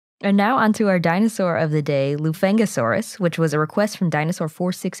And now onto our dinosaur of the day, Lufengosaurus, which was a request from Dinosaur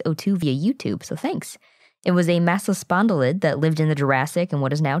 4602 via YouTube, so thanks. It was a Massospondylid that lived in the Jurassic in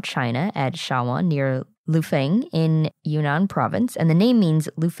what is now China at Shawan near Lufeng in Yunnan province, and the name means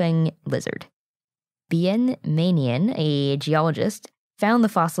Lufeng lizard. Meinian, a geologist, found the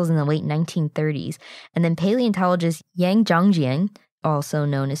fossils in the late 1930s, and then paleontologist Zhongjian, also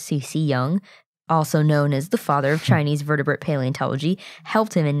known as C.C. Young, also known as the father of Chinese vertebrate paleontology,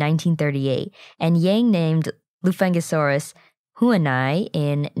 helped him in 1938, and Yang named Lufengosaurus huenei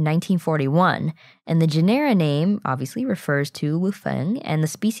in 1941, and the genera name obviously refers to Lufeng, and the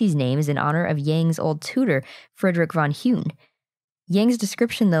species name is in honor of Yang's old tutor, Friedrich von Huene. Yang's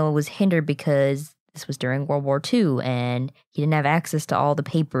description, though, was hindered because this was during World War II, and he didn't have access to all the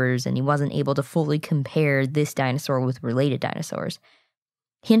papers, and he wasn't able to fully compare this dinosaur with related dinosaurs.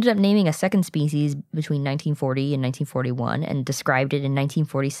 He ended up naming a second species between 1940 and 1941 and described it in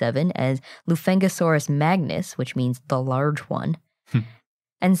 1947 as Lufengosaurus magnus, which means the large one.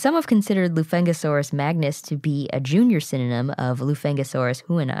 And some have considered Lufengosaurus magnus to be a junior synonym of Lufengosaurus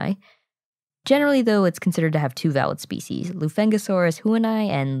huenei. Generally, though, it's considered to have two valid species, Lufengosaurus huenei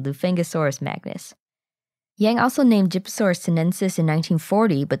and Lufengosaurus magnus. Yang also named Gypasaurus sinensis in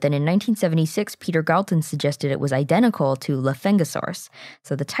 1940, but then in 1976, Peter Galton suggested it was identical to Lufengosaurus.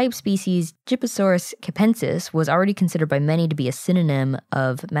 So the type species Gypasaurus capensis was already considered by many to be a synonym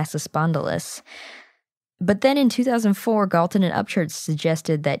of Massospondylus. But then in 2004, Galton and Upchurch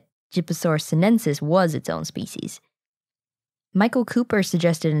suggested that Gypasaurus sinensis was its own species. Michael Cooper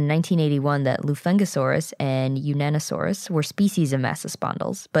suggested in 1981 that Lufengosaurus and Yunnanosaurus were species of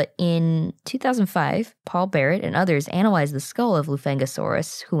Massospondylus, but in 2005, Paul Barrett and others analyzed the skull of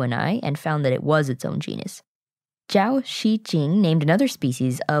Lufengosaurus huenei and found that it was its own genus. Zhao Shijing named another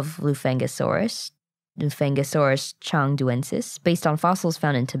species of Lufengosaurus, Lufengosaurus changduensis, based on fossils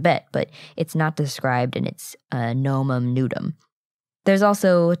found in Tibet, but it's not described in its nomum nudum. There's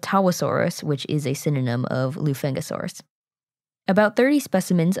also Tawosaurus, which is a synonym of Lufengosaurus. About 30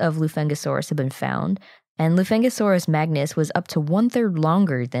 specimens of Lufengosaurus have been found, and Lufengosaurus magnus was up to 1/3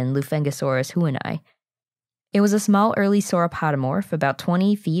 longer than Lufengosaurus huenei. It was a small early sauropodomorph, about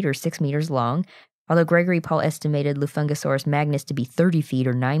 20 feet or 6 meters long, although Gregory Paul estimated Lufengosaurus magnus to be 30 feet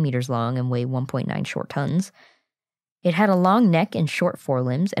or 9 meters long and weigh 1.9 short tons. It had a long neck and short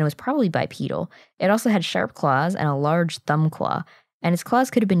forelimbs, and was probably bipedal. It also had sharp claws and a large thumb claw, and its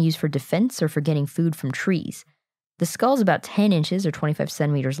claws could have been used for defense or for getting food from trees. The skull is about 10 inches or 25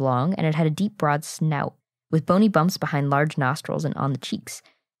 centimeters long, and it had a deep, broad snout, with bony bumps behind large nostrils and on the cheeks.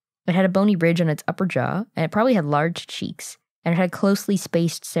 It had a bony ridge on its upper jaw, and it probably had large cheeks, and it had closely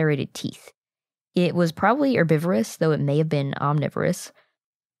spaced serrated teeth. It was probably herbivorous, though it may have been omnivorous.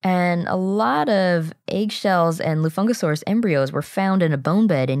 And a lot of eggshells and Lufengosaurus embryos were found in a bone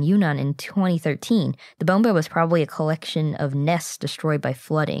bed in Yunnan in 2013. The bone bed was probably a collection of nests destroyed by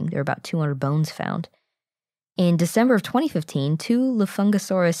flooding. There were about 200 bones found. In December of 2015, 2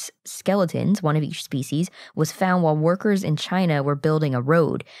 Lufengosaurus skeletons, one of each species, was found while workers in China were building a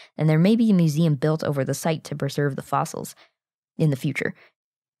road, and there may be a museum built over the site to preserve the fossils in the future.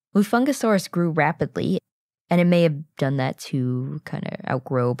 Lufengosaurus grew rapidly, and it may have done that to kind of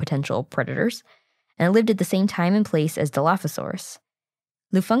outgrow potential predators, and it lived at the same time and place as Dilophosaurus.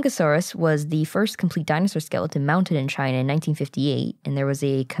 Lufengosaurus was the first complete dinosaur skeleton mounted in China in 1958, and there was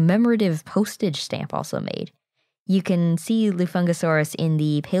a commemorative postage stamp also made. You can see Lufengosaurus in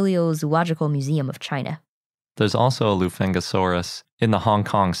the Paleozoological Museum of China. There's also a Lufengosaurus in the Hong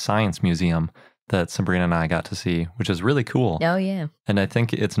Kong Science Museum that Sabrina and I got to see, which is really cool. Oh, yeah. And I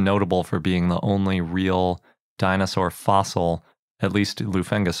think it's notable for being the only real dinosaur fossil, at least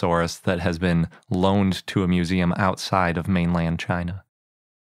Lufengosaurus, that has been loaned to a museum outside of mainland China.